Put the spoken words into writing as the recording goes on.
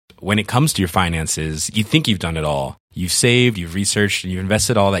when it comes to your finances, you think you've done it all. You've saved, you've researched, and you've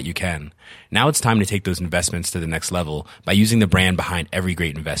invested all that you can. Now it's time to take those investments to the next level by using the brand behind every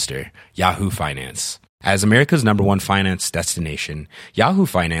great investor, Yahoo Finance. As America's #1 finance destination, Yahoo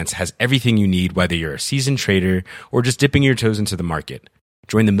Finance has everything you need, whether you're a seasoned trader or just dipping your toes into the market.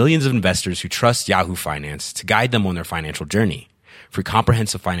 Join the millions of investors who trust Yahoo Finance to guide them on their financial journey. For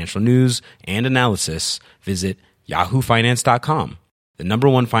comprehensive financial news and analysis, visit yahoofinance.com, the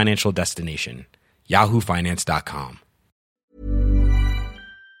 #1 financial destination, yahoofinance.com.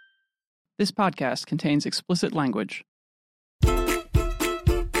 This podcast contains explicit language.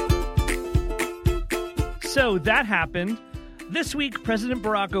 So that happened. This week, President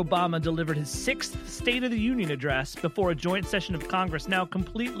Barack Obama delivered his 6th State of the Union address before a joint session of Congress now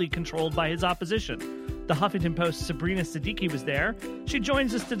completely controlled by his opposition. The Huffington Post's Sabrina Siddiqui was there. She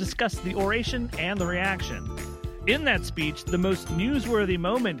joins us to discuss the oration and the reaction. In that speech, the most newsworthy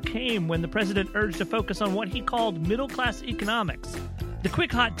moment came when the president urged a focus on what he called middle-class economics. The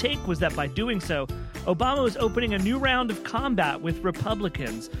quick hot take was that by doing so, Obama was opening a new round of combat with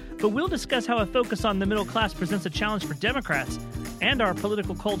Republicans. But we'll discuss how a focus on the middle class presents a challenge for Democrats and our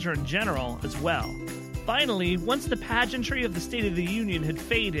political culture in general as well. Finally, once the pageantry of the State of the Union had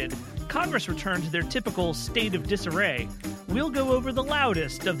faded, Congress returned to their typical state of disarray. We'll go over the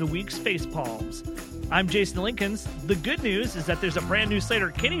loudest of the week's facepalms. I'm Jason Lincolns. The good news is that there's a brand new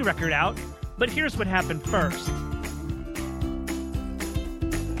Sleater-Kinney record out, but here's what happened first.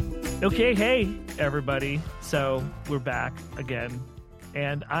 Okay, hey, everybody. So we're back again.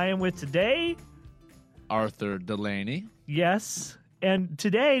 And I am with today Arthur Delaney. Yes. And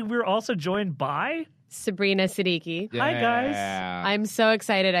today we're also joined by Sabrina Siddiqui. Yeah. Hi, guys. I'm so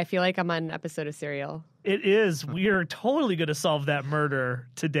excited. I feel like I'm on an episode of Serial. It is. We are totally going to solve that murder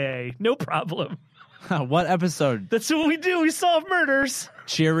today. No problem. What episode? That's what we do. We solve murders.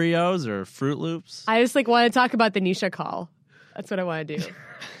 Cheerios or Fruit Loops? I just want to talk about the Nisha call. That's what I want to do.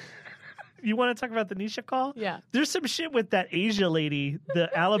 You want to talk about the Nisha call? Yeah. There's some shit with that Asia lady,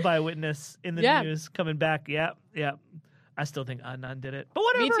 the alibi witness in the news coming back. Yep. I still think Adnan did it. But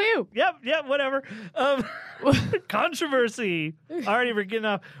whatever. Me too. Yep, whatever. Controversy. Already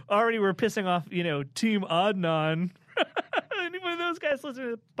we're pissing off, Team Adnan. Anyone of those guys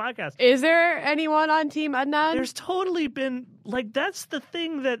listening to the podcast. Is there anyone on Team Adnan? There's totally been, that's the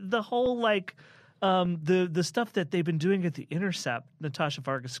thing that the whole, the stuff that they've been doing at The Intercept, Natasha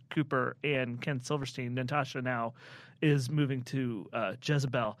Vargas Cooper and Ken Silverstein. Natasha now is moving to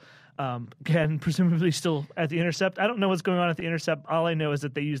Jezebel. Ken presumably still at The Intercept. I don't know what's going on at The Intercept. All I know is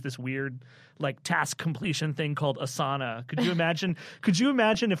that they use this weird task completion thing called Asana. Could you imagine? Could you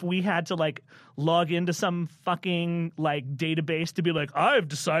imagine if we had to log into some fucking database to be I've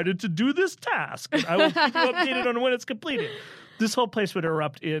decided to do this task. And I will keep you updated on when it's completed. This whole place would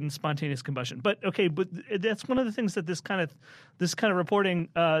erupt in spontaneous combustion. But that's one of the things that this kind of reporting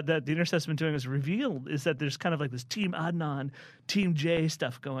that The Intercept's been doing has revealed is that there's kind of this Team Adnan, Team J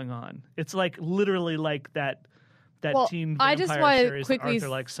stuff going on. It's literally that Teen Vampire I just want to series quickly that Arthur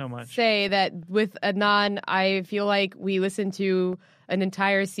likes so much. Say that with Adnan, I feel like we listened to an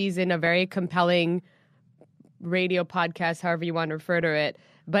entire season, a very compelling radio podcast, however you want to refer to it.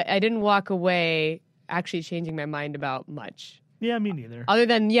 But I didn't walk away actually changing my mind about much. Yeah, me neither. Other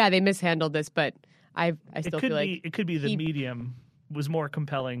than, they mishandled this, but I still feel like it could be the medium was more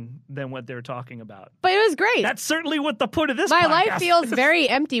compelling than what they're talking about. But it was great. That's certainly what the point of this My podcast life feels is. very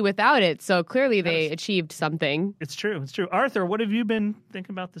empty without it, so clearly they achieved something. It's true. Arthur, what have you been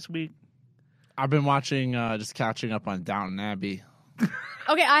thinking about this week? I've been watching, just catching up on Downton Abbey.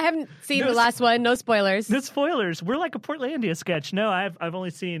 Okay, I haven't seen the last one. No spoilers. No spoilers. We're like a Portlandia sketch. No, I've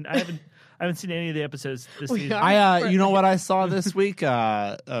only seen. I haven't seen any of the episodes this season. You know what I saw this week?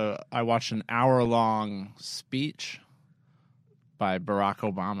 I watched an hour-long speech by Barack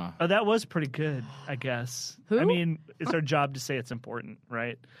Obama. Oh, that was pretty good, I guess. Who? I mean, it's our job to say it's important,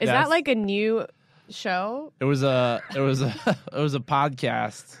 right? Is Yes. that a new show? It was a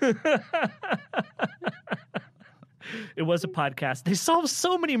podcast. It was a podcast. They solved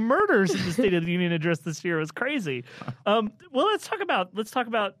so many murders in the State of the Union address this year. It was crazy. Well, let's talk about the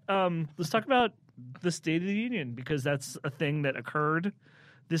State of the Union, because that's a thing that occurred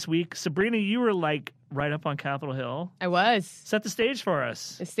this week. Sabrina, you were right up on Capitol Hill. I was. Set the stage for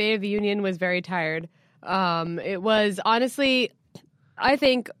us. The State of the Union was very tired. It was honestly, I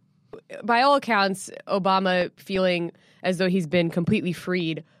think, by all accounts, Obama feeling as though he's been completely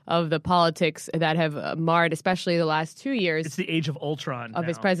freed of the politics that have marred, especially the last 2 years. It's the age of Ultron of now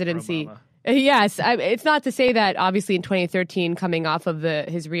his for presidency. Obama. Yes, it's not to say that obviously in 2013, coming off of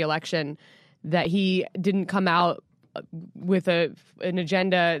his reelection, that he didn't come out with an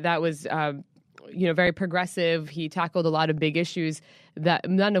agenda that was very progressive. He tackled a lot of big issues that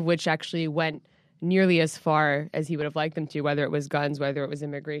none of which actually went nearly as far as he would have liked them to, whether it was guns, whether it was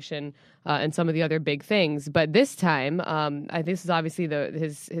immigration, and some of the other big things. But this time, this is obviously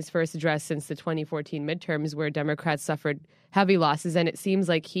his first address since the 2014 midterms, where Democrats suffered heavy losses, and it seems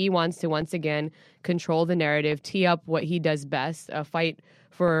like he wants to once again control the narrative, tee up what he does best, fight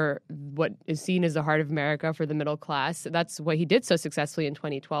for what is seen as the heart of America, for the middle class. That's what he did so successfully in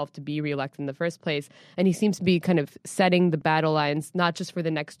 2012 to be reelected in the first place. And he seems to be kind of setting the battle lines, not just for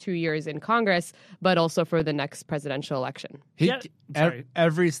the next 2 years in Congress, but also for the next presidential election.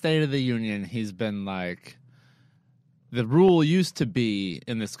 Every State of the Union, he's been like, the rule used to be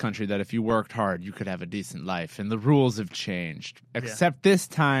in this country that if you worked hard, you could have a decent life. And the rules have changed. Except this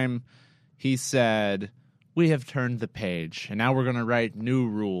time, he said, we have turned the page, and now we're going to write new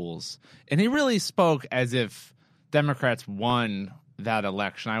rules. And he really spoke as if Democrats won that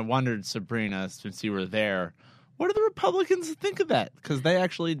election. I wondered, Sabrina, since you were there, what do the Republicans think of that? Because they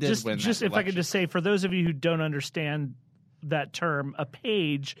actually did win that election. If I could just say, for those of you who don't understand that term, a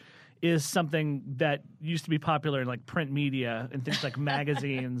page is something that used to be popular in like print media and things like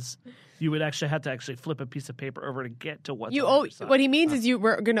magazines. You would actually have to flip a piece of paper over to get to what's on the other side. What he means is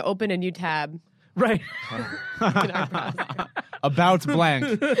we're going to open a new tab. Right. About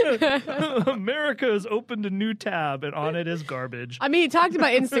blank. America has opened a new tab, and on it is garbage. I mean, he talked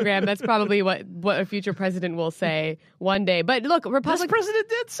about Instagram. That's probably what a future president will say one day. But look, This president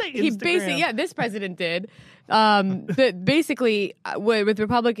did say Instagram. This president did. Basically, with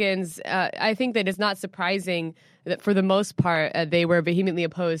Republicans, I think that it's not surprising that for the most part, they were vehemently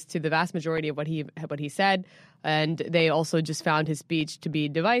opposed to the vast majority of what he said. And they also just found his speech to be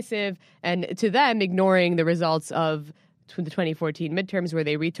divisive, and to them, ignoring the results of the 2014 midterms, where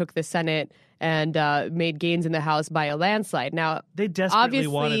they retook the Senate and made gains in the House by a landslide. Now, they desperately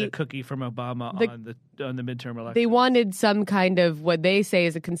wanted a cookie from Obama on the midterm election. They wanted some kind of what they say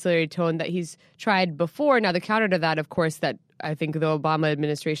is a conciliatory tone that he's tried before. Now, the counter to that, of course, that I think the Obama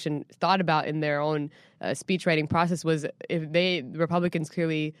administration thought about in their own speech writing process was the Republicans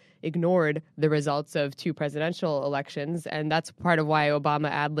clearly ignored the results of 2 presidential elections, and that's part of why Obama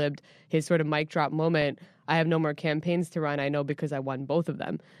ad-libbed his sort of mic drop moment. I have no more campaigns to run. I know because I won both of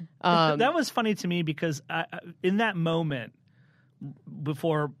them. That was funny to me because in that moment,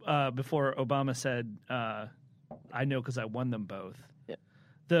 before Obama said, "I know because I won them both."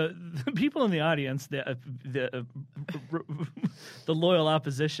 The people in the audience, the loyal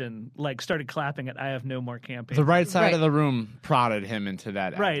opposition, started clapping at "I have no more campaigns." The right side of the room prodded him into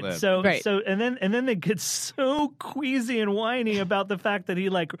that. Right. ad-lib. So and then they get so queasy and whiny about the fact that he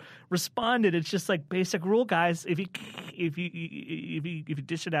responded. It's just basic rule, guys. If you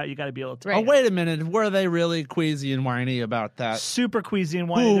dish it out, you got to be able to. Right. Oh, wait a minute. Were they really queasy and whiny about that? Super queasy and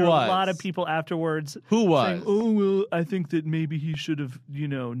whiny. There were a lot of people afterwards. Who was? Saying, "Oh well, I think that maybe he should have,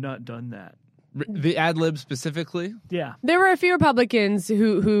 not done that." The ad-lib specifically? Yeah. There were a few Republicans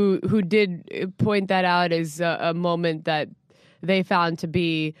who did point that out as a moment that they found to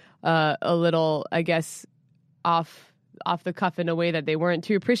be a little, I guess, off the cuff in a way that they weren't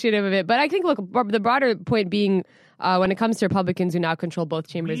too appreciative of it. But I think, look, the broader point being, when it comes to Republicans who now control both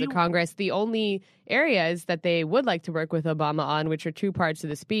chambers of Congress, the only areas that they would like to work with Obama on, which are 2 parts of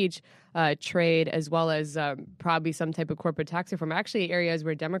the speech, trade as well as probably some type of corporate tax reform, actually areas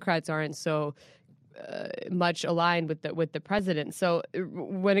where Democrats aren't so much aligned with the president. So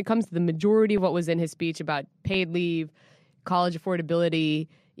when it comes to the majority of what was in his speech about paid leave, college affordability,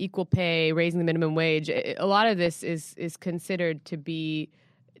 equal pay, raising the minimum wage, a lot of this is considered to be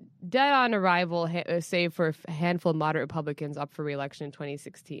dead on arrival, save for a handful of moderate Republicans up for re-election in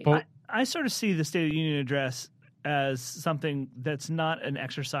 2016. I sort of see the State of the Union address as something that's not an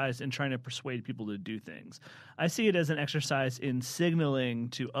exercise in trying to persuade people to do things. I see it as an exercise in signaling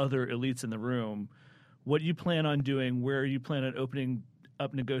to other elites in the room what you plan on doing, where you plan on opening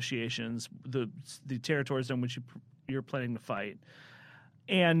up negotiations, the territories on which you're planning to fight.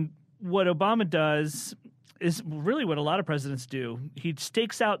 And what Obama does is really what a lot of presidents do. He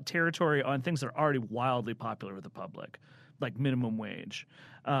stakes out territory on things that are already wildly popular with the public, like minimum wage.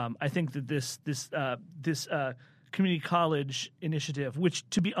 I think that this community college initiative, which,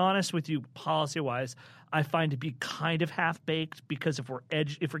 to be honest with you, policy-wise, I find to be kind of half-baked, because if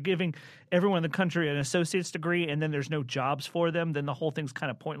we're giving everyone in the country an associate's degree and then there's no jobs for them, then the whole thing's kind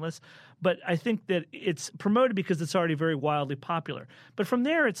of pointless. But I think that it's promoted because it's already very wildly popular. But from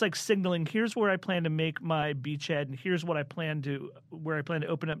there, it's like signaling, here's where I plan to make my beachhead, and here's what I plan to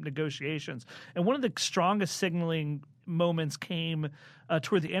open up negotiations. And one of the strongest signaling moments came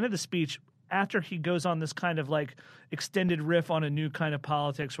toward the end of the speech, after he goes on this kind of like extended riff on a new kind of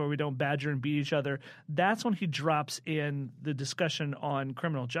politics where we don't badger and beat each other, that's when he drops in the discussion on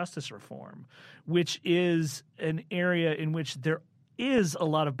criminal justice reform, which is an area in which there is a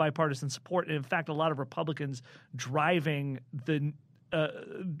lot of bipartisan support, and in fact, a lot of Republicans driving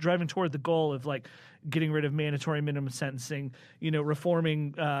toward the goal of like getting rid of mandatory minimum sentencing,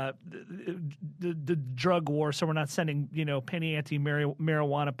 reforming the drug war, so we're not sending penny ante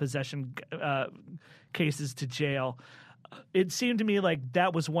marijuana possession cases to jail. It seemed to me like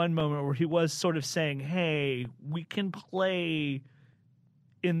that was one moment where he was sort of saying, "Hey, we can play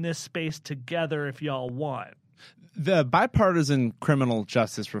in this space together if y'all want." The bipartisan criminal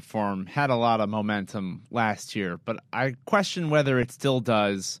justice reform had a lot of momentum last year, but I question whether it still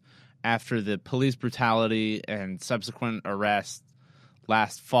does after the police brutality and subsequent arrest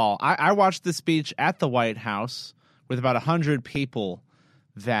last fall. I watched the speech at the White House with about 100 people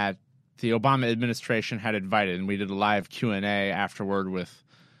that the Obama administration had invited, and we did a live Q&A afterward with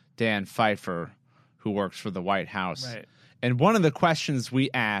Dan Pfeiffer, who works for the White House. Right. And one of the questions we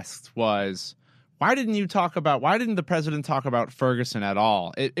asked was, why didn't the president talk about Ferguson at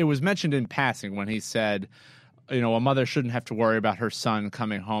all? It was mentioned in passing when he said, a mother shouldn't have to worry about her son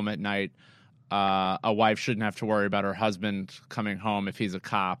coming home at night. A wife shouldn't have to worry about her husband coming home if he's a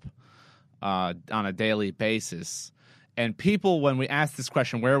cop on a daily basis. And people, when we asked this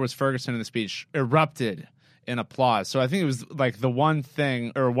question, where was Ferguson in the speech, erupted in applause. So I think it was like the one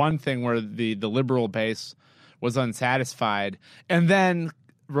thing where the liberal base was unsatisfied. And then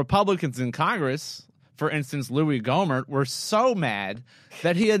Republicans in Congress, for instance, Louis Gohmert, were so mad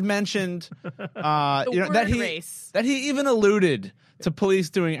that he had mentioned, that he even alluded to police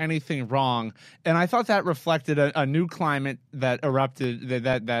doing anything wrong. And I thought that reflected a new climate that erupted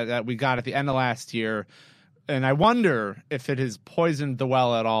that we got at the end of last year. And I wonder if it has poisoned the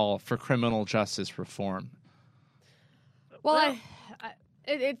well at all for criminal justice reform. Well,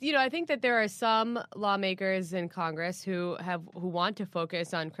 I think that there are some lawmakers in Congress who want to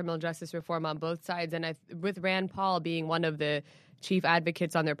focus on criminal justice reform on both sides, and with Rand Paul being one of the chief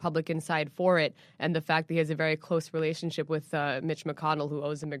advocates on the Republican side for it, and the fact that he has a very close relationship with Mitch McConnell, who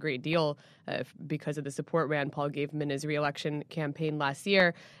owes him a great deal because of the support Rand Paul gave him in his reelection campaign last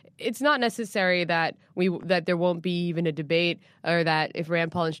year. It's not necessary that there won't be even a debate, or that if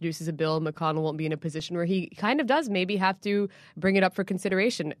Rand Paul introduces a bill, McConnell won't be in a position where he kind of does maybe have to bring it up for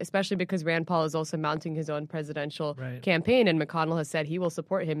consideration, especially because Rand Paul is also mounting his own presidential campaign, and McConnell has said he will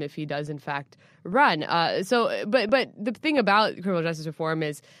support him if he does in fact run. But the thing about criminal justice reform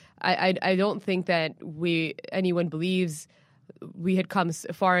is I don't think that anyone believes we had come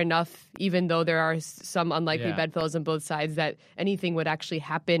far enough, even though there are some unlikely bedfellows on both sides, that anything would actually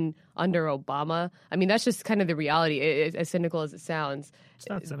happen under Obama. I mean, that's just kind of the reality, as cynical as it sounds. It's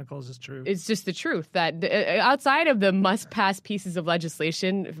not cynical, it's just true. It's just the truth that outside of the must-pass pieces of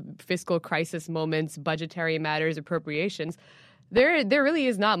legislation, fiscal crisis moments, budgetary matters, appropriations, there really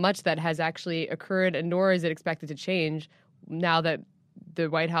is not much that has actually occurred, and nor is it expected to change now that the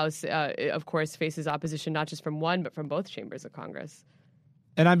White House, of course, faces opposition not just from one, but from both chambers of Congress.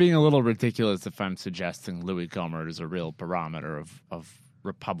 And I'm being a little ridiculous if I'm suggesting Louis Gohmert is a real barometer of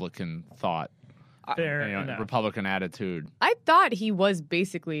Republican thought, Republican attitude. I thought he was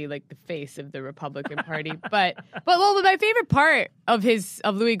basically like the face of the Republican Party, but my favorite part of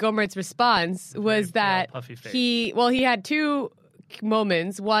Louis Gohmert's response was that he had two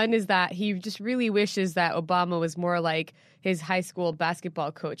moments. One is that he just really wishes that Obama was more like his high school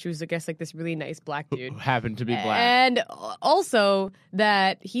basketball coach, who's, I guess, like this really nice black dude. Who happened to be black. And also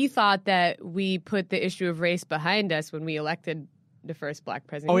that he thought that we put the issue of race behind us when we elected the first black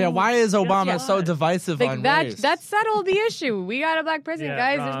president. Oh, yeah. Why is Obama so divisive on race? That settled the issue. We got a black president,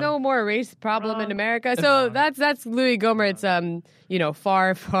 guys. Wrong. There's no more race problem in America. So that's Louis Gohmert's,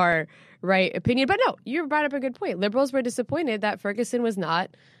 far, far right opinion. But no, you brought up a good point. Liberals were disappointed that Ferguson was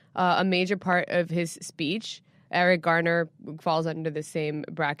not a major part of his speech. Eric Garner falls under the same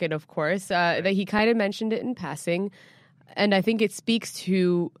bracket, of course, that he kind of mentioned it in passing. And I think it speaks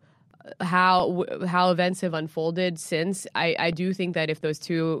to how events have unfolded since. I do think that if those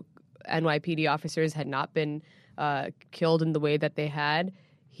two NYPD officers had not been killed in the way that they had,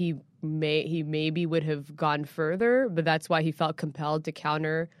 he maybe would have gone further, but that's why he felt compelled to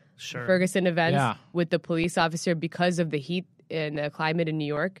counter Ferguson events with the police officer because of the heat and the climate in New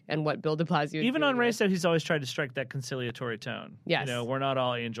York and what Bill de Blasio even on race, he's always tried to strike that conciliatory tone. Yes. We're not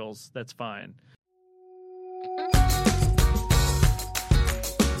all angels. That's fine.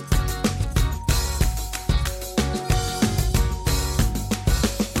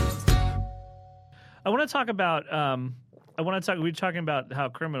 I want to talk about I want to talk. We're talking about how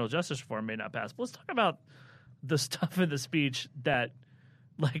criminal justice reform may not pass. But let's talk about the stuff in the speech that,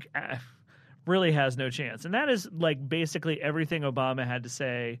 like, really has no chance, and that is like basically everything Obama had to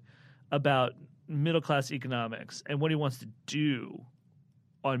say about middle class economics and what he wants to do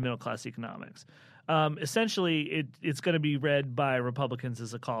on middle class economics. Essentially, it's going to be read by Republicans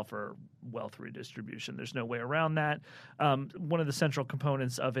as a call for wealth redistribution. There's no way around that. One of the central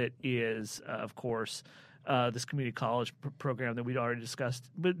components of it is, of course, this community college program that we'd already discussed.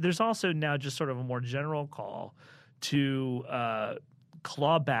 But there's also now just sort of a more general call to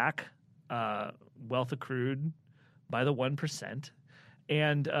claw back wealth accrued by the 1%.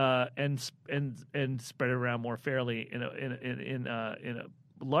 And spread it around more fairly in a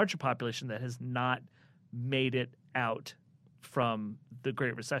larger population that has not made it out from the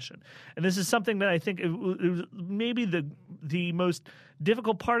Great Recession. And this is something that I think it was maybe the most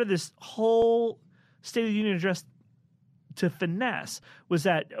difficult part of this whole State of the Union address to finesse was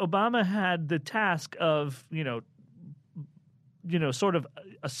that Obama had the task of sort of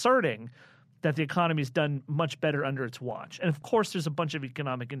asserting that the economy's done much better under its watch. And of course, there's a bunch of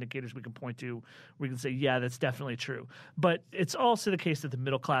economic indicators we can point to. We can say, yeah, that's definitely true. But it's also the case that the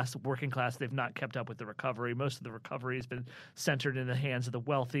middle class, the working class, they've not kept up with the recovery. Most of the recovery has been centered in the hands of the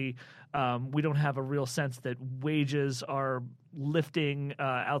wealthy. We don't have a real sense that wages are lifting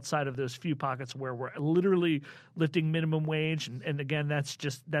outside of those few pockets where we're literally lifting minimum wage. And again, that's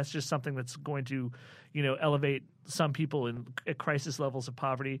just something that's going to, elevate some people at crisis levels of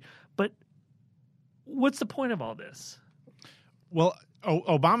poverty. But what's the point of all this? Well,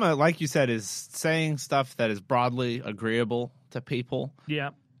 Obama, like you said, is saying stuff that is broadly agreeable to people. Yeah.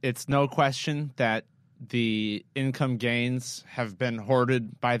 It's no question that the income gains have been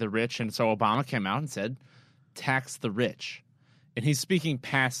hoarded by the rich. And so Obama came out and said, tax the rich. And he's speaking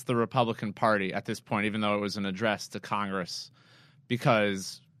past the Republican Party at this point, even though it was an address to Congress,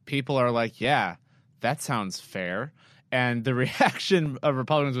 because people are like, yeah, that sounds fair. And the reaction of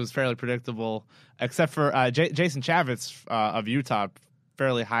Republicans was fairly predictable, except for Jason Chaffetz of Utah,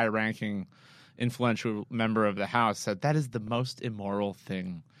 fairly high-ranking, influential member of the House, said that is the most immoral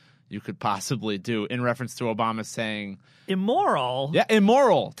thing you could possibly do, in reference to Obama saying... Immoral? Yeah,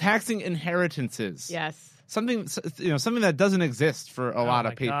 immoral. Taxing inheritances. Yes. Something that doesn't exist for a lot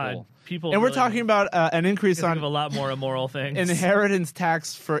of people. God. People, and we're really talking about an increase on a lot more immoral things. Inheritance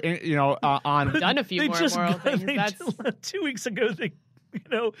tax for on done a few more immoral things. 2 weeks ago,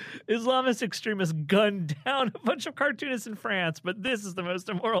 Islamist extremists gunned down a bunch of cartoonists in France, but this is the most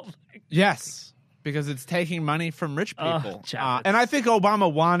immoral thing. Yes, because it's taking money from rich people. And I think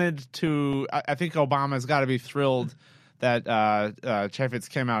Obama wanted to. I think Obama's got to be thrilled that Chaffetz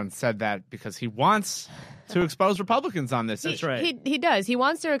came out and said that, because he wants to expose Republicans on this. That's right. He does. He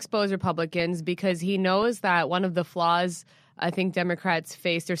wants to expose Republicans because he knows that one of the flaws I think Democrats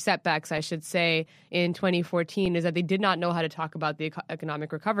faced, or setbacks, I should say, in 2014 is that they did not know how to talk about the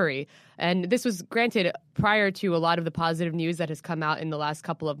economic recovery. And this was granted prior to a lot of the positive news that has come out in the last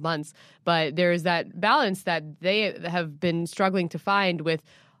couple of months. But there is that balance that they have been struggling to find with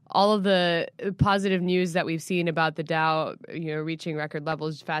all of the positive news that we've seen about the Dow, reaching record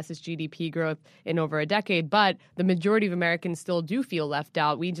levels, fastest GDP growth in over a decade. But the majority of Americans still do feel left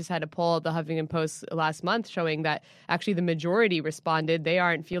out. We just had a poll at the Huffington Post last month showing that actually the majority responded they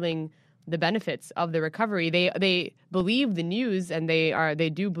aren't feeling the benefits of the recovery. They believe the news, and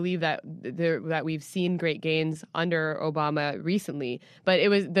they do believe that we've seen great gains under Obama recently. But it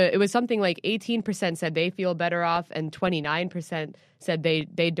was something like 18% said they feel better off, and 29% said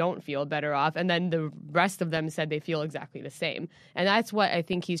they don't feel better off, and then the rest of them said they feel exactly the same. And that's what I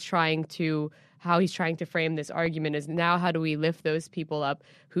think how he's trying to frame this argument is, now how do we lift those people up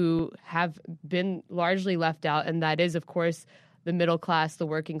who have been largely left out? And that is, of course, the middle class, the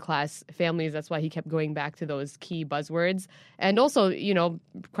working class families. That's why he kept going back to those key buzzwords. And also,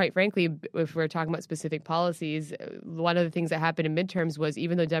 quite frankly, if we're talking about specific policies, one of the things that happened in midterms was,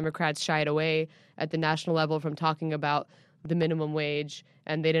 even though Democrats shied away at the national level from talking about the minimum wage,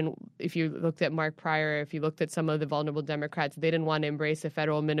 and they didn't, if you looked at Mark Pryor, if you looked at some of the vulnerable Democrats, they didn't want to embrace a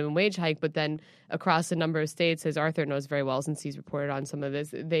federal minimum wage hike. But then across a number of states, as Arthur knows very well since he's reported on some of this,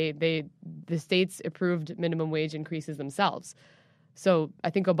 the states approved minimum wage increases themselves. So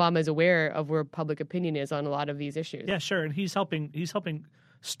I think Obama is aware of where public opinion is on a lot of these issues. Yeah, sure, and he's helping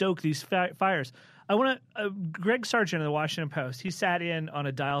stoke these fires. I want to Greg Sargent of the Washington Post. He sat in on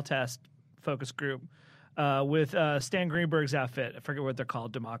a dial test focus group with Stan Greenberg's outfit. I forget what they're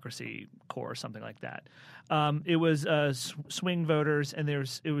called, Democracy Corps or something like that. It was swing voters, and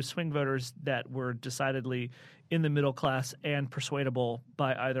it was swing voters that were decidedly in the middle class and persuadable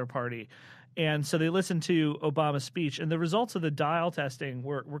by either party. And so they listened to Obama's speech, and the results of the dial testing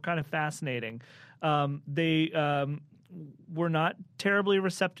were kind of fascinating. They were not terribly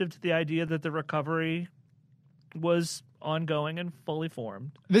receptive to the idea that the recovery was ongoing and fully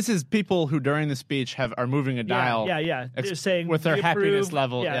formed. This is people who during the speech are moving a dial. Yeah. They're saying with their we happiness approve.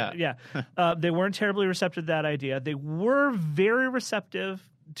 level. Yeah. They weren't terribly receptive to that idea. They were very receptive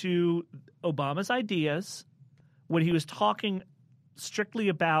to Obama's ideas when he was talking strictly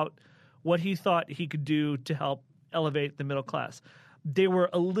about what he thought he could do to help elevate the middle class. They were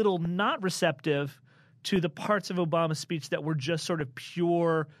a little not receptive to the parts of Obama's speech that were just sort of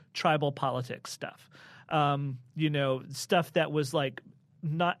pure tribal politics stuff. Stuff that was like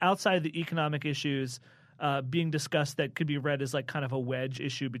not outside the economic issues being discussed that could be read as like kind of a wedge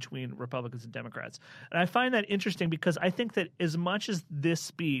issue between Republicans and Democrats. And I find that interesting because I think that as much as this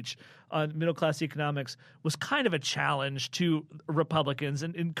speech on middle class economics was kind of a challenge to Republicans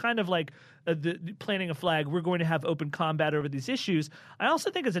and kind of like the planting a flag, we're going to have open combat over these issues. I also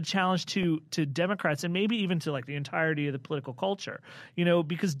think it's a challenge to Democrats and maybe even to like the entirety of the political culture,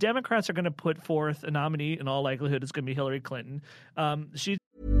 because Democrats are going to put forth a nominee in all likelihood. It's going to be Hillary Clinton.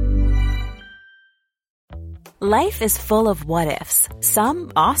 Life is full of what-ifs.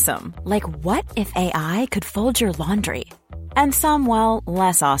 Some awesome, like what if AI could fold your laundry? And some, well,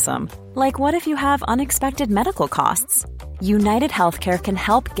 less awesome, like what if you have unexpected medical costs? United Healthcare can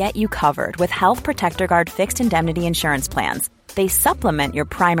help get you covered with Health Protector Guard fixed indemnity insurance plans. They supplement your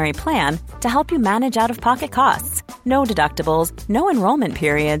primary plan to help you manage out-of-pocket costs. No deductibles, no enrollment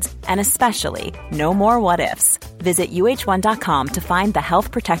periods, and especially no more what-ifs. Visit uh1.com to find the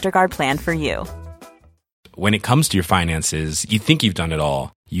Health Protector Guard plan for you. When it comes to your finances, you think you've done it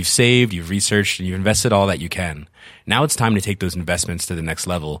all. You've saved, you've researched, and you've invested all that you can. Now it's time to take those investments to the next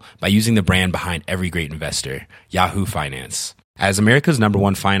level by using the brand behind every great investor, Yahoo Finance. As America's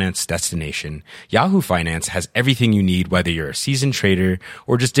 #1 finance destination, Yahoo Finance has everything you need, whether you're a seasoned trader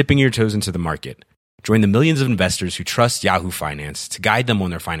or just dipping your toes into the market. Join the millions of investors who trust Yahoo Finance to guide them on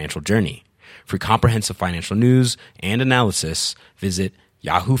their financial journey. For comprehensive financial news and analysis, visit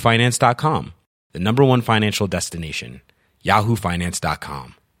yahoofinance.com. The #1 financial destination,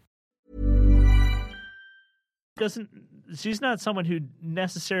 yahoofinance.com. She's not someone who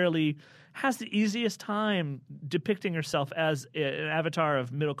necessarily has the easiest time depicting herself as an avatar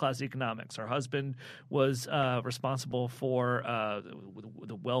of middle-class economics. Her husband was responsible for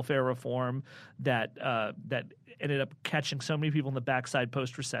the welfare reform that ended up catching so many people in the backside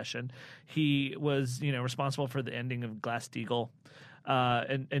post-recession. He was, responsible for the ending of Glass-Steagall.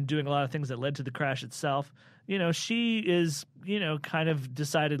 And doing a lot of things that led to the crash itself. She is, kind of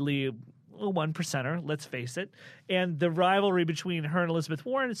decidedly a one percenter, let's face it. And the rivalry between her and Elizabeth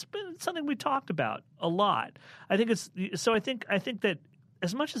Warren has been something we talked about a lot. I think that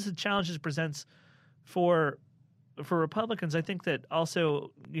as much as the challenges presents for Republicans, I think that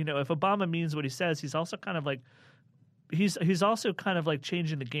also, if Obama means what he says, he's also kind of like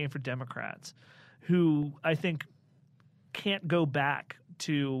changing the game for Democrats, who I think can't go back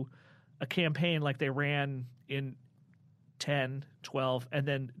to a campaign like they ran in 10, 12, and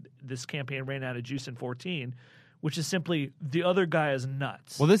then this campaign ran out of juice in 14, which is simply the other guy is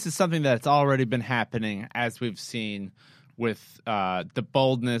nuts. Well, this is something that's already been happening, as we've seen with the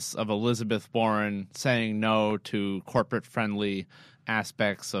boldness of Elizabeth Warren saying no to corporate-friendly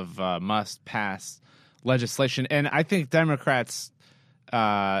aspects of must-pass legislation. And I think Democrats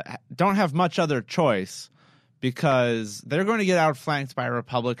don't have much other choice because they're going to get outflanked by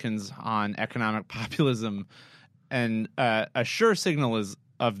Republicans on economic populism. And a sure signal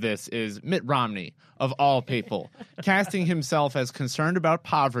of this is Mitt Romney, of all people, casting himself as concerned about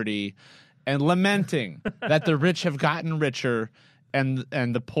poverty and lamenting that the rich have gotten richer and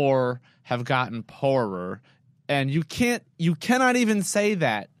the poor have gotten poorer. And you cannot even say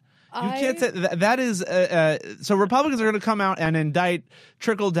that. You can't say that is so Republicans are going to come out and indict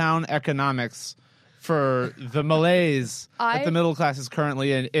trickle-down economics for the malaise that the middle class is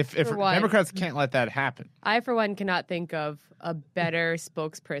currently in. If Democrats can't let that happen. I, for one, cannot think of a better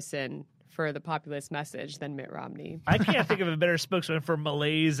spokesperson for the populist message than Mitt Romney. I can't think of a better spokesman for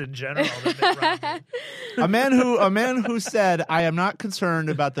malaise in general than Mitt Romney. A man who said, "I am not concerned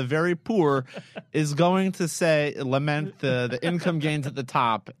about the very poor," is going to lament the income gains at the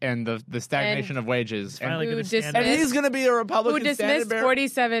top and the stagnation of wages. And he's going to be a Republican. Who dismissed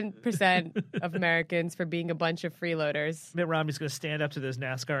 47% of Americans for being a bunch of freeloaders. Mitt Romney's going to stand up to those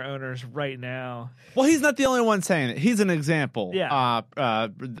NASCAR owners right now. Well, he's not the only one saying it. He's an example. Yeah.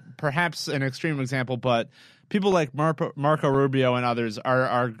 Perhaps an extreme example, but people like Marco Rubio and others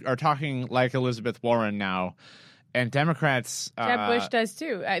are talking like Elizabeth Warren now, And Democrats... Jeb Bush does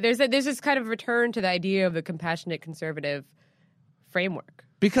too. There's this kind of return to the idea of the compassionate conservative framework.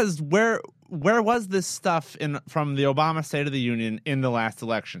 Because where was this stuff from the Obama State of the Union in the last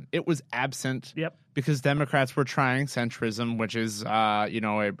election? It was absent. Yep. Because Democrats were trying centrism, which is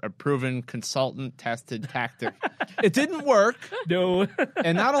a proven consultant-tested tactic. It didn't work. No.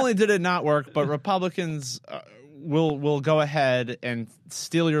 And not only did it not work, but Republicans will go ahead and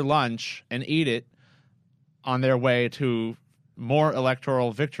steal your lunch and eat it on their way to more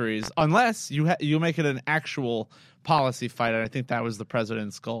electoral victories, unless you make it an actual policy fight. And I think that was the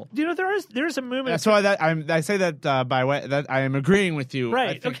president's goal. You know, there's a movement. That's why I say that by way that I am agreeing with you.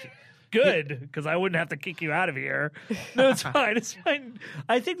 Right. Okay. Good, because I wouldn't have to kick you out of here. No, it's fine. It's fine.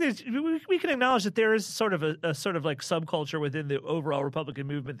 I think we can acknowledge that there is sort of a sort of like subculture within the overall Republican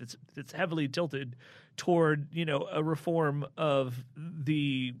movement that's heavily tilted toward a reform of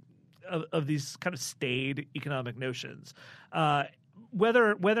these kind of staid economic notions.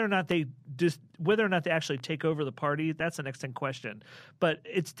 Whether or not they actually take over the party, that's the next question. But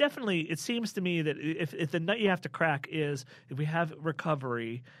it seems to me that if the nut you have to crack is if we have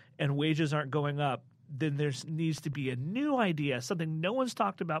recovery and wages aren't going up, then there needs to be a new idea, something no one's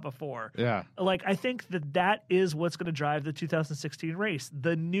talked about before. Yeah. Like, I think that is what's going to drive the 2016 race.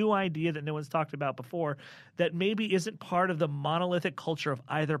 The new idea that no one's talked about before that maybe isn't part of the monolithic culture of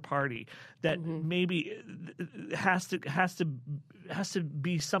either party, that maybe has to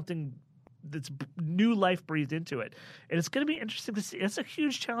be something that's new life breathed into it. And it's going to be interesting to see. It's a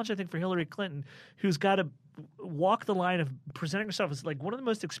huge challenge, I think, for Hillary Clinton, who's got to walk the line of presenting herself as like one of the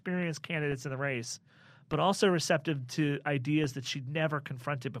most experienced candidates in the race, but also receptive to ideas that she'd never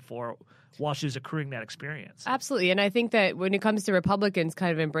confronted before while she was accruing that experience. Absolutely. And I think that when it comes to Republicans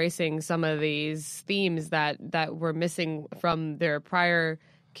kind of embracing some of these themes that were missing from their prior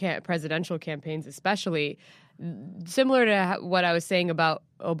presidential campaigns, especially, similar to what I was saying about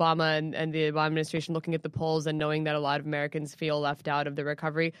Obama and the Obama administration looking at the polls and knowing that a lot of Americans feel left out of the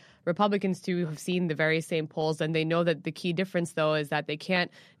recovery, Republicans too have seen the very same polls, and they know that the key difference, though, is that they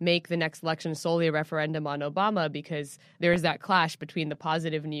can't make the next election solely a referendum on Obama, because there is that clash between the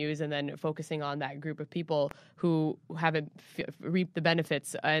positive news and then focusing on that group of people who haven't reaped the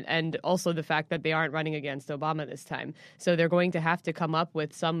benefits, and also the fact that they aren't running against Obama this time. So they're going to have to come up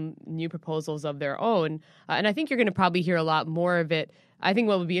with some new proposals of their own, and I think you're going to probably hear a lot more of it. I think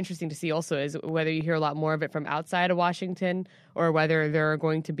what would be interesting to see also is whether you hear a lot more of it from outside of Washington, or whether there are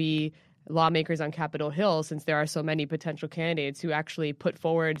going to be lawmakers on Capitol Hill, since there are so many potential candidates who actually put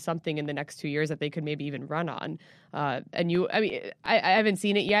forward something in the next 2 years that they could maybe even run on. I haven't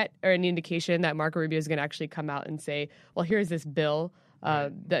seen it yet, or any indication that Marco Rubio is going to actually come out and say, well, here's this bill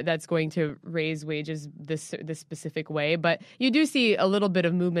that's going to raise wages this specific way. But you do see a little bit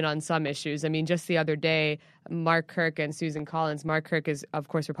of movement on some issues. I mean, just the other day, Mark Kirk and Susan Collins. Mark Kirk is, of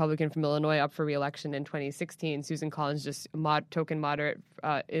course, Republican from Illinois, up for re-election in 2016. Susan Collins, just token moderate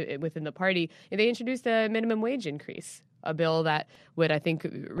within the party. And they introduced a minimum wage increase, a bill that would, I think,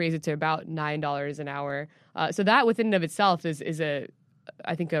 raise it to about $9 an hour. So that within and of itself is a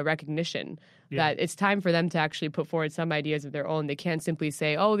recognition that it's time for them to actually put forward some ideas of their own. They can't simply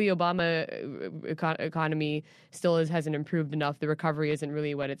say, oh, the Obama economy still hasn't improved enough. The recovery isn't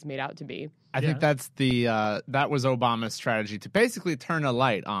really what it's made out to be. I think that's that was Obama's strategy, to basically turn a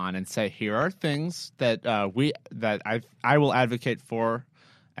light on and say, here are things that I will advocate for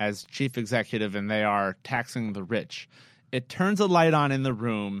as chief executive, and they are taxing the rich. It turns a light on in the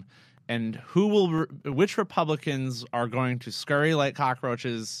room, and which Republicans are going to scurry like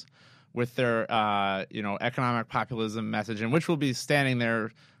cockroaches with their economic populism message, and which will be standing there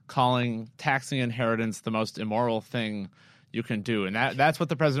calling taxing inheritance the most immoral thing you can do. And that's what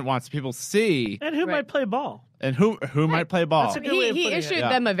the president wants people to see. And who might play ball. And who might play ball. That's a good way of He putting issued it.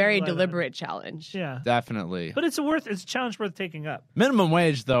 them a very deliberate challenge. Yeah. Definitely. But it's a challenge worth taking up. Minimum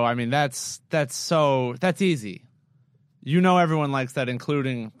wage, though, I mean, that's easy. Everyone likes that,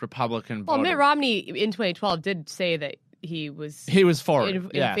 including Republican voters. Well, Mitt Romney in 2012 did say that he was for it.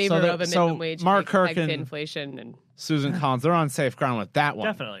 in favor of a minimum wage, Mark Kirk to and inflation, and Susan Collins, they're on safe ground with that one.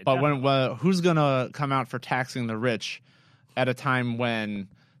 Definitely. But when who's going to come out for taxing the rich at a time when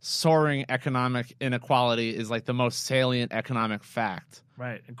soaring economic inequality is like the most salient economic fact?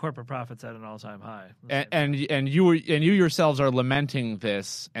 Right, and corporate profits at an all-time high. And you yourselves are lamenting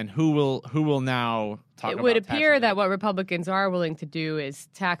this, and who will now talk about it would appear taxing that what Republicans are willing to do is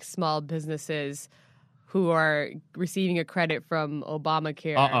tax small businesses who are receiving a credit from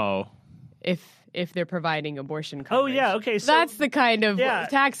Obamacare. Uh-oh. if they're providing abortion Oh coverage. yeah, okay. So That's the kind of Yeah.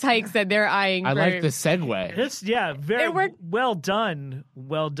 tax hikes that they're eyeing. I for. like the segue. this, very It worked. well done.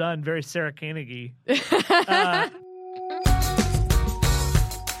 Well done. Very Sarah Koenig-y.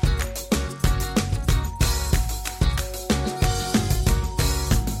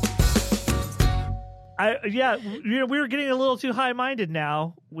 We were getting a little too high-minded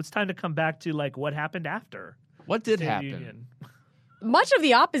now. It's time to come back to like what happened after What did State of the happen? Union. Much of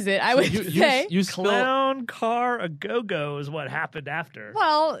the opposite, I would say. You spill, Clown car a go-go is what happened after.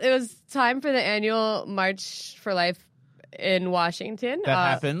 Well, it was time for the annual March for Life in Washington. that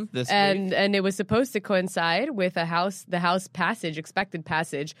happened this week. and it was supposed to coincide with the House expected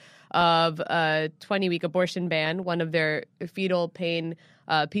passage of a 20-week abortion ban, one of their fetal pain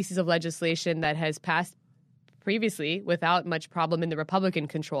pieces of legislation that has passed previously without much problem in the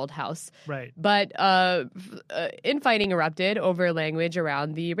Republican-controlled House. Right. But infighting erupted over language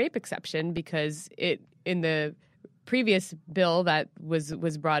around the rape exception because it, in the previous bill that was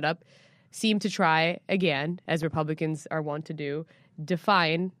brought up, seemed to try again, as Republicans are wont to do,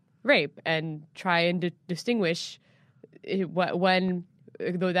 define rape and try and distinguish when,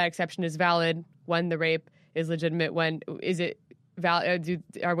 though that exception is valid, when the rape is legitimate, when is it valid?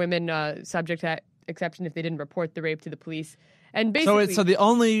 Are women subject to that exception if they didn't report the rape to the police? And basically, So the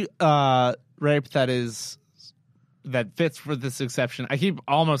only rape that fits for this exception, I keep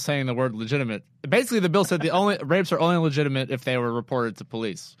almost saying the word legitimate. Basically, the bill said the only rapes are only legitimate if they were reported to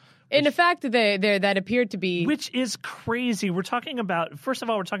police. in effect, that appeared to be Which is crazy. We're talking about, first of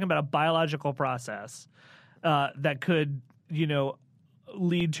all, a biological process that could,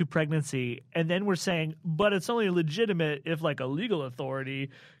 lead to pregnancy. And then we're saying, but it's only legitimate if like a legal authority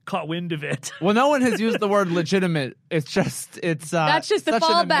caught wind of it. Well, no one has used the word legitimate. It's that's just the such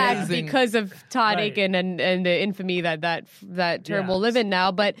an fallback amazing- because of Todd Right. Aiken and the infamy that term Yeah. will live in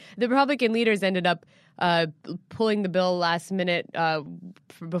now. But the Republican leaders ended up pulling the bill last minute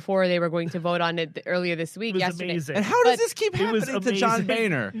before they were going to vote on it earlier this week. It was yesterday. amazing. And how does But this keep it was happening to John amazing.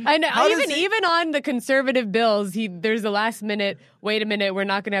 Boehner? And How does even on the conservative bills, there's the last minute. Wait a minute, we're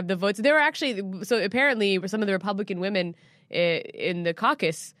not going to have the votes. There were actually apparently some of the Republican women in the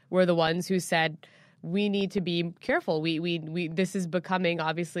caucus were the ones who said we need to be careful. We this is becoming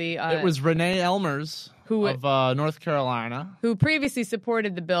obviously. It was Renee Elmers of North Carolina, who previously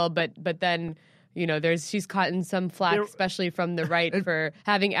supported the bill, but then. She's gotten some flack, especially from the right, for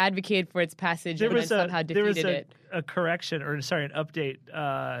having advocated for its passage and then somehow defeated it. A correction, an update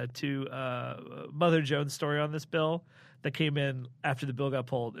to Mother Jones' story on this bill that came in after the bill got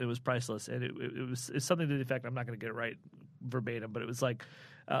pulled. It was priceless, and it's something to the effect, I'm not going to get it right verbatim, but it was like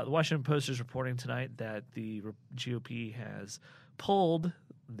the Washington Post is reporting tonight that the GOP has pulled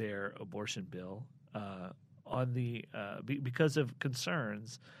their abortion bill on the because of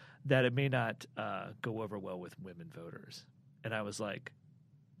concerns that it may not go over well with women voters. And I was like,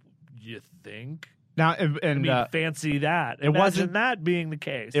 you think? now, Fancy that. it wasn't- Imagine that being the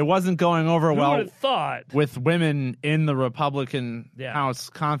case. it wasn't going over Who well would have thought? with women in the Republican Yeah. House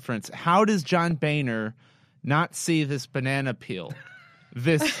conference. How does John Boehner not see this banana peel,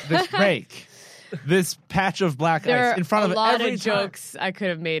 this rake, this patch of black There ice are in front a of lot every of jokes I could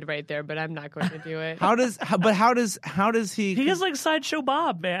have made right there, but I'm not going to do it. How does he? He is like Sideshow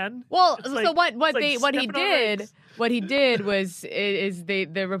Bob, man. Well, It's so like- what it's he like stepping on did eggs. what he did was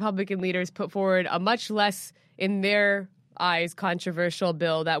the Republican leaders put forward a much less, in their eyes, controversial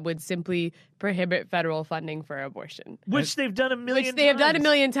bill that would simply prohibit federal funding for abortion, Which they've done a million which they have done a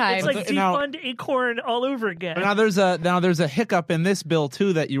million times. It's like Now- defund Acorn all over again. Now there's a hiccup in this bill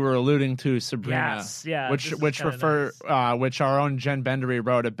too that you were alluding to, Sabrina. Yes, yeah, Which this is kinda which our own Jen Bendery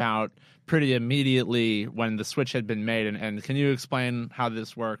wrote about pretty immediately when the switch had been made. And can you explain how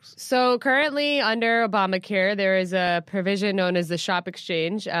this works? So currently under Obamacare, there is a provision known as the Shop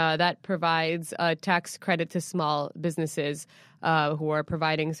Exchange that provides a tax credit to small businesses who are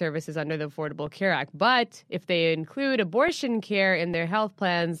providing services under the Affordable Care Act. But if they include abortion care in their health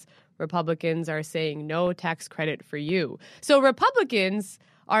plans, Republicans are saying no tax credit for you. So Republicans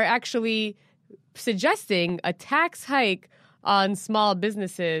are actually suggesting a tax hike on small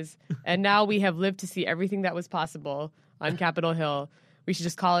businesses, and now we have lived to see everything that was possible on Capitol Hill. We should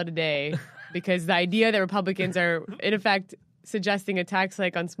just call it a day, because the idea that Republicans are, in effect, suggesting a tax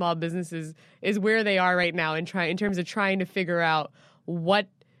hike on small businesses is where they are right now in terms of trying to figure out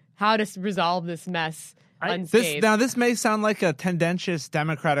how to resolve this mess unscathed. This may sound like a tendentious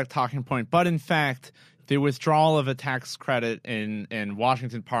Democratic talking point, but in fact, the withdrawal of a tax credit in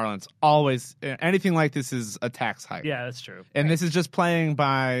Washington parlance, always anything like this is a tax hike. Yeah, that's true. And this is just playing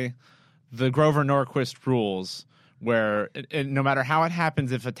by the Grover Norquist rules, where no matter how it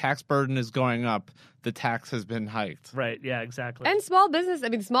happens, if a tax burden is going up, the tax has been hiked. Right. Yeah, exactly. And small business. I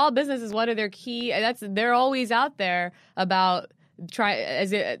mean, small business is one of their key. They're always out there about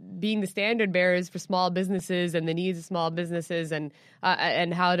being the standard bearers for small businesses and the needs of small businesses and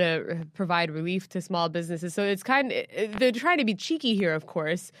how to provide relief to small businesses. So it's they're trying to be cheeky here, of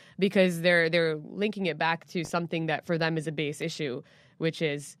course, because they're linking it back to something that for them is a base issue, which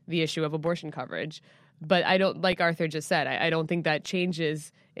is the issue of abortion coverage. But I don't, like Arthur just said, I don't think that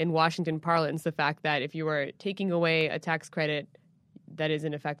changes in Washington parlance the fact that if you are taking away a tax credit, that is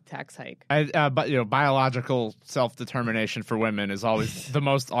in effect a tax hike. But biological self-determination for women is always the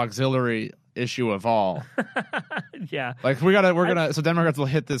most auxiliary issue of all. Yeah, like so Democrats will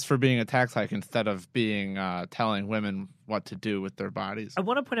hit this for being a tax hike instead of being telling women what to do with their bodies. I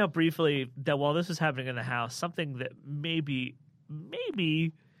want to point out briefly that while this is happening in the House, something that maybe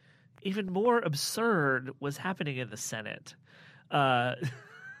even more absurd was happening in the Senate.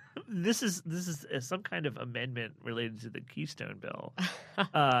 This is some kind of amendment related to the Keystone Bill.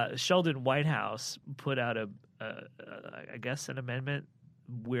 Sheldon Whitehouse put out I guess an amendment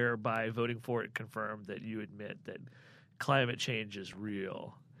whereby voting for it confirmed that you admit that climate change is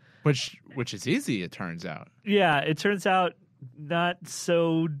real. Which is easy, it turns out. Yeah, it turns out not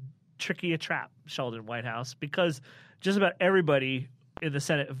so tricky a trap, Sheldon Whitehouse, because just about everybody in the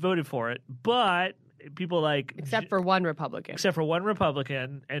Senate voted for it, but people except for one Republican.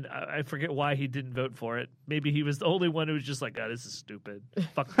 And I forget why he didn't vote for it. Maybe he was the only one who was just like, "Oh, this is stupid.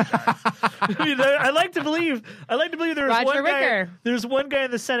 Fuck the guys." I mean, I like to believe there was Roger Wicker. There's one guy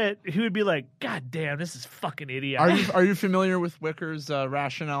in the Senate who would be like, "God damn, this is fucking idiot." Are you familiar with Wicker's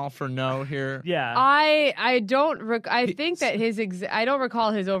rationale for no here? Yeah, I don't. I think that I don't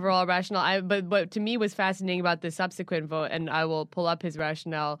recall his overall rationale. But what to me was fascinating about the subsequent vote, and I will pull up his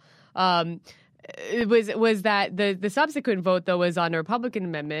rationale. It was that the subsequent vote though was on a Republican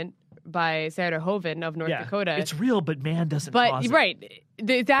amendment by Senator Hoeven of North Dakota. It's real, but man doesn't. Cause it. Right,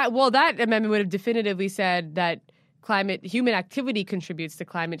 that amendment would have definitively said that human activity contributes to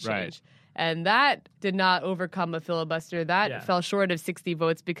climate change. Right. And that did not overcome a filibuster. That fell short of 60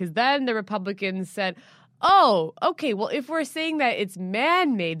 votes because then the Republicans said, "Oh, okay. Well, if we're saying that it's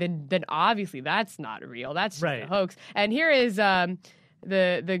man-made, then obviously that's not real. That's just a hoax." And here is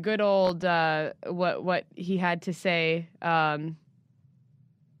the good old what he had to say.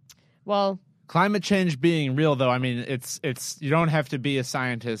 Climate change being real, though, I mean, it's you don't have to be a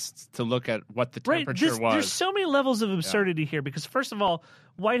scientist to look at what the temperature was. There's so many levels of absurdity here because, first of all,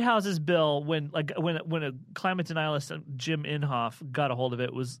 White House's bill, when a climate denialist, Jim Inhofe, got a hold of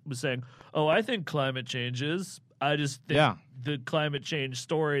it, was saying, "Oh, I think climate change is. I just think the climate change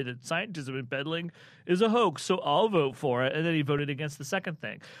story that scientists have been peddling is a hoax, so I'll vote for it." And then he voted against the second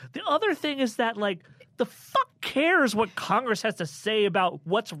thing. The other thing is that, the fuck cares what Congress has to say about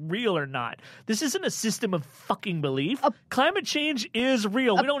what's real or not? This isn't a system of fucking belief. Climate change is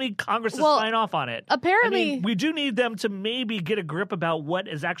real. We don't need Congress to sign off on it. Apparently, we do need them to maybe get a grip about what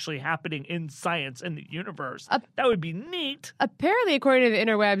is actually happening in science and the universe. That would be neat. Apparently, according to the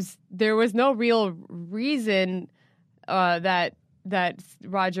interwebs, there was no real reason that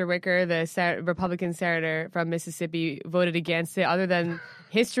Roger Wicker, the Republican senator from Mississippi, voted against it, other than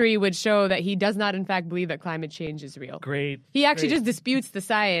history would show that he does not, in fact, believe that climate change is real. Great. He actually just disputes the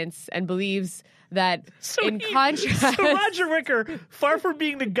science and believes that, contrast... So Roger Wicker, far from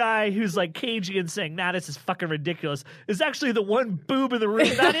being the guy who's cagey and saying, "Nah, this is fucking ridiculous," is actually the one boob in the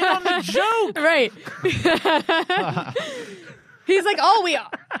room not in on the joke. Right. He's like,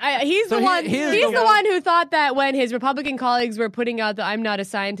 he's the one who thought that when his Republican colleagues were putting out the "I'm not a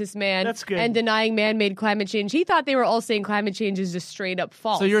scientist" man and denying man-made climate change, he thought they were all saying climate change is just straight up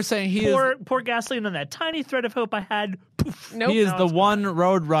false. So you're saying pour gasoline on that tiny thread of hope I had. Poof. Nope. He is the one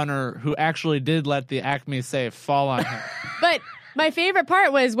road runner who actually did let the Acme safe fall on him. But my favorite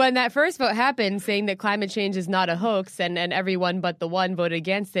part was when that first vote happened, saying that climate change is not a hoax, and everyone but the one voted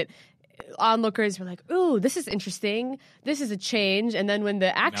against it. Onlookers were like, "Ooh, this is interesting. This is a change." And then when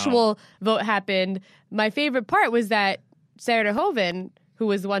the actual vote happened, my favorite part was that Senator Hoeven, who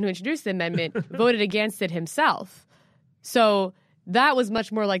was the one who introduced the amendment, voted against it himself. So that was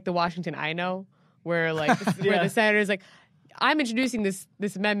much more like the Washington I know, where where the senator's like, "I'm introducing this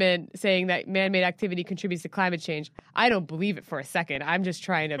amendment saying that man-made activity contributes to climate change. I don't believe it for a second. I'm just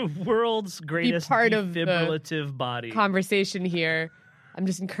trying to world's greatest part of defibrillative body conversation here. I'm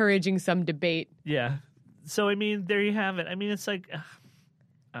just encouraging some debate." Yeah. So, I mean, there you have it. I mean, it's I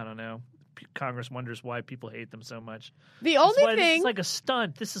don't know. Congress wonders why people hate them so much. The only This thing is like a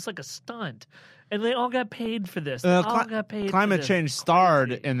stunt. This is like a stunt. And they all got paid for this. They all got paid climate for this. change It's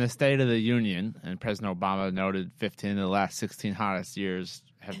started crazy. in the State of the Union, and President Obama noted 15 of the last 16 hottest years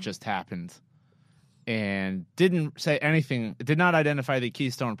have just happened, and didn't say anything, did not identify the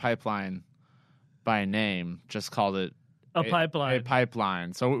Keystone Pipeline by name, just called it A pipeline. A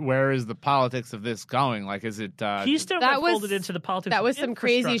pipeline. So where is the politics of this going? Like, is it Keystone That got was- folded into the politics. that of was some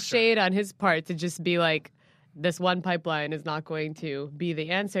crazy infrastructure. shade on his part to just be like, this one pipeline is not going to be the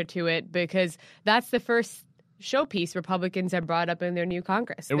answer to it, because that's the first showpiece Republicans have brought up in their new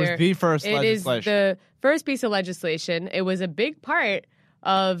Congress. It was the first It is legislation. the first piece of legislation. It was a big part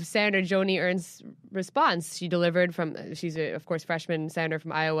of Senator Joni Ernst's response. She delivered she's a, of course, freshman senator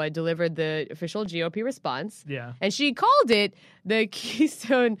from Iowa, delivered the official GOP response. Yeah. And she called it the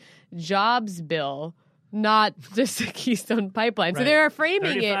Keystone Jobs Bill, not just a Keystone Pipeline. So Right. they are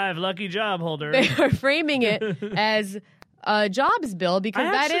framing it. 35, lucky job holder. They are framing it as a jobs bill because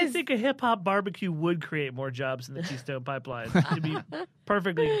I that actually is think a hip hop barbecue would create more jobs than the Keystone Pipeline. To be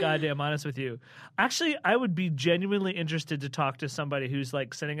perfectly goddamn honest with you, actually, I would be genuinely interested to talk to somebody who's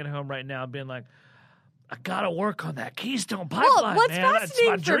like sitting at home right now, being like, "I gotta work on that Keystone Pipeline, what's man. That's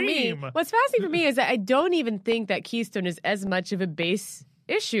my fascinating for me. dream." What's fascinating for me is that I don't even think that Keystone is as much of a base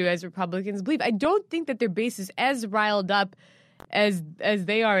issue as Republicans believe. I don't think that their base is as riled up as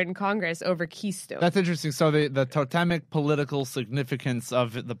they are in Congress over Keystone. That's interesting. So the totemic political significance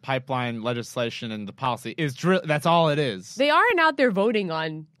of the pipeline legislation and the policy is that's all it is. They aren't out there voting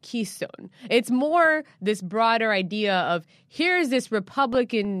on Keystone. It's more this broader idea of here's this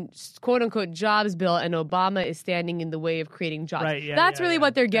Republican quote unquote jobs bill, and Obama is standing in the way of creating jobs. Right, yeah, That's yeah, really yeah.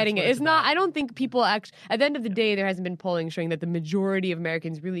 what they're That's getting what at. it's It's not, about. I don't think people actually, at the end of the day, there hasn't been polling showing that the majority of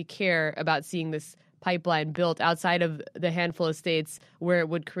Americans really care about seeing this pipeline built outside of the handful of states where it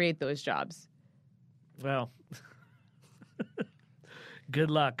would create those jobs. Well, good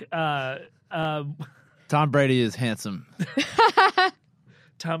luck. Tom Brady is handsome.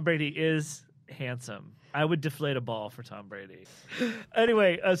 Tom Brady is handsome. I would deflate a ball for Tom Brady.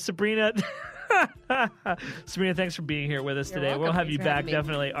 Anyway, Sabrina, Sabrina, thanks for being here with us You're today. welcome. We'll have Thanks you for back, having me.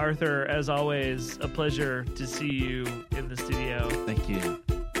 definitely. Arthur, as always, a pleasure to see you in the studio. Thank you.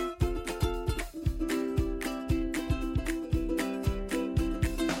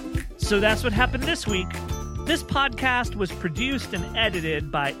 So that's what happened this week. This podcast was produced and edited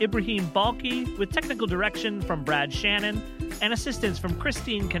by Ibrahim Balki with technical direction from Brad Shannon and assistance from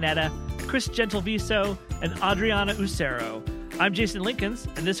Christine Canetta, Chris Gentleviso, and Adriana Usero. I'm Jason Linkins,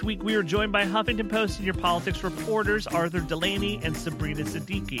 and this week we are joined by Huffington Post senior politics reporters Arthur Delaney and Sabrina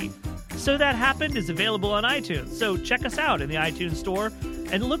Siddiqui. So That Happened is available on iTunes, so check us out in the iTunes store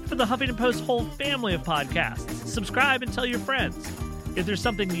and look for the Huffington Post whole family of podcasts. Subscribe and tell your friends. If there's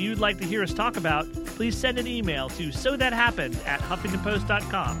something you'd like to hear us talk about, please send an email to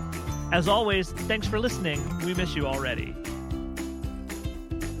sothathappened@huffingtonpost.com. As always, thanks for listening. We miss you already.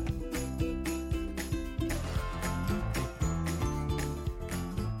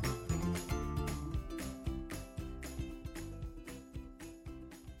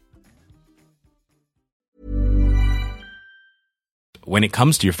 When it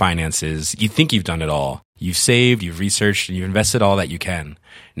comes to your finances, you think you've done it all. You've saved, you've researched, and you've invested all that you can.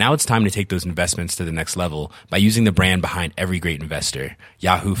 Now it's time to take those investments to the next level by using the brand behind every great investor,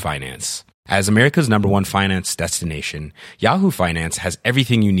 Yahoo Finance. As America's #1 finance destination, Yahoo Finance has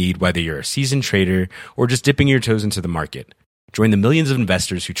everything you need, whether you're a seasoned trader or just dipping your toes into the market. Join the millions of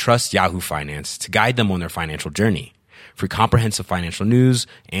investors who trust Yahoo Finance to guide them on their financial journey. For comprehensive financial news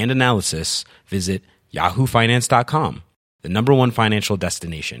and analysis, visit yahoofinance.com. The #1 financial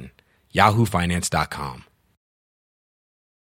destination, yahoofinance.com.